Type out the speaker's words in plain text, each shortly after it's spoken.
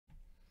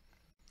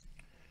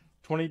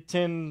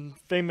2010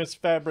 Famous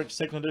Fabric,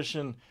 second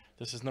edition.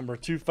 This is number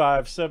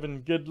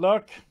 257. Good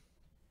luck.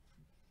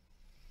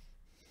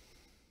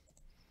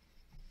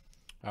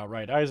 All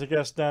right, Isaac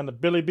S. down to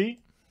Billy B.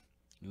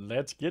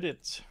 Let's get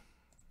it.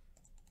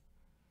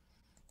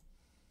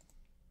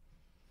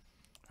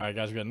 All right,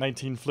 guys, we got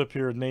 19 flip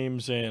here,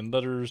 names and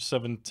letters,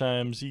 7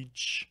 times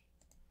each.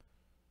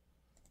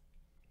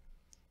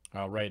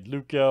 All right,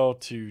 Luke L.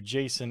 to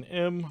Jason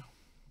M.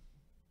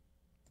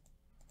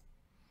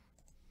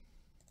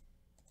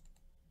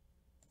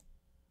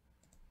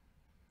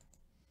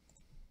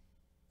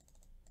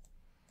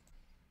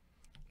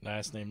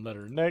 Last name,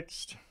 letter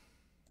next.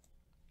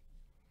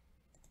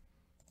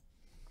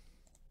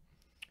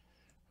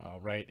 All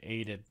right,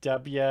 A to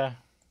W.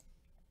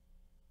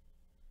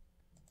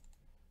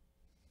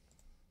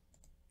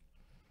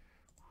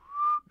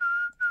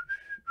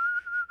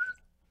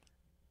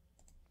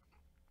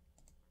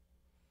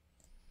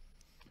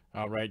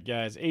 All right,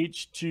 guys,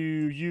 H to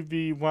U,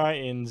 V, Y,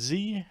 and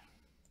Z.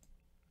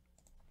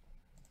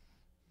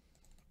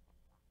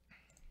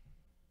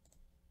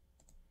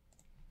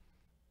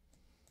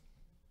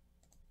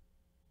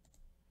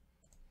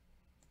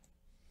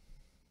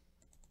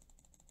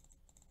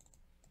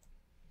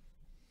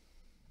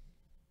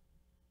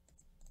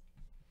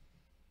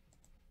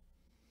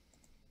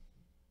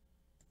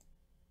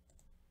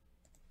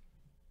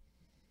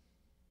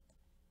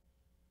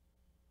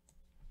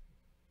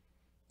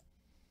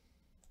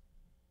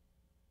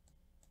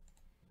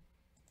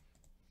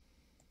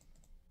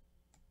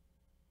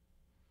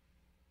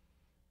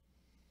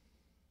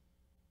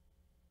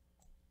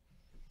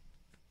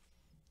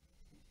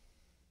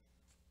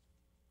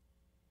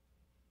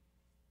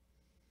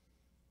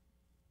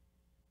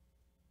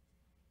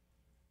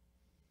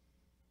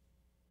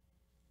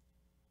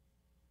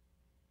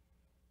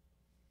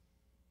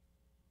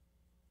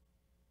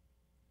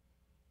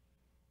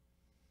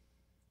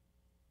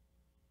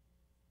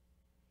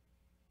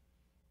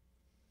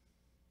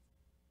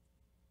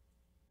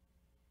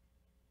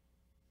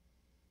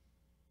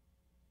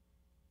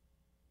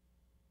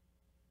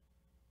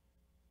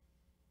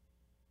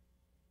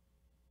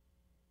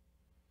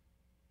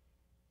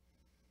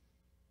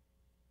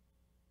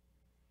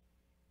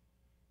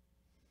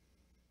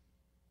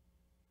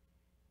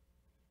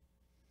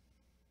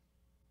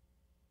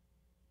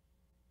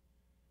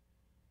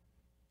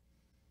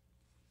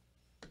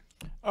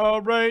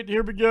 All right,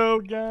 here we go,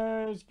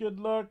 guys. Good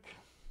luck.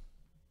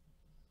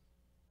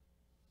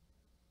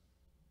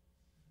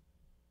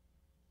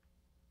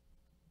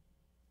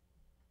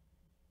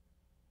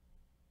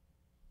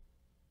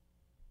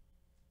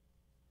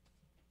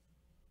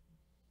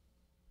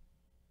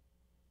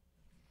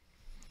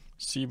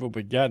 See what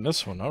we got in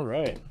this one. All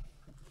right.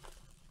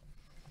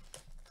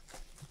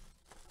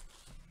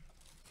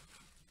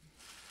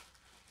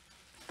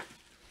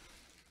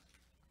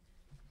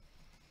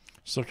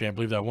 Still can't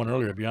believe that one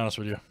earlier, to be honest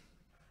with you.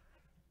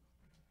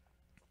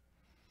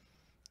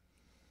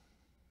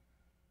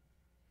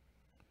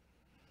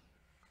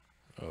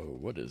 Oh,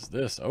 what is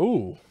this?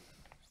 Oh.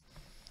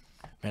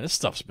 Man, this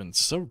stuff's been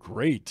so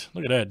great.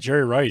 Look at that.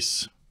 Jerry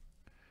Rice.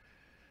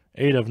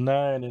 8 of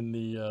 9 in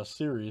the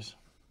series.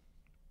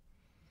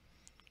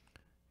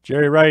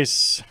 Jerry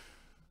Rice.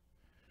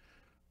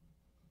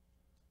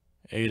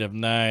 8 of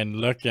 9.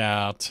 Look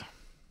out.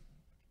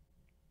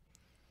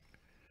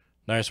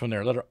 Nice one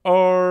there. Letter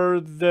R.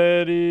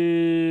 That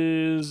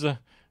is... There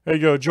you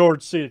go.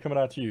 George C. Coming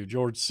out to you.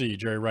 George C.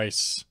 Jerry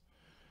Rice.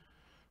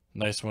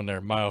 Nice one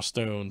there.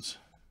 Milestones.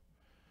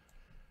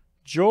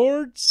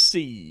 George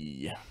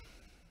C.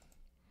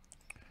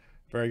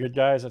 Very good,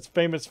 guys. That's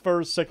Famous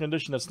First, second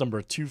edition. That's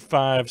number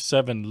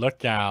 257.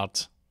 Look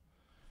out.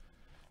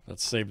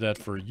 Let's save that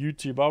for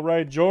YouTube. All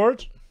right,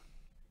 George.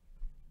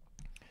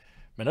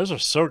 Man, those are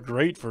so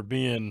great for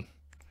being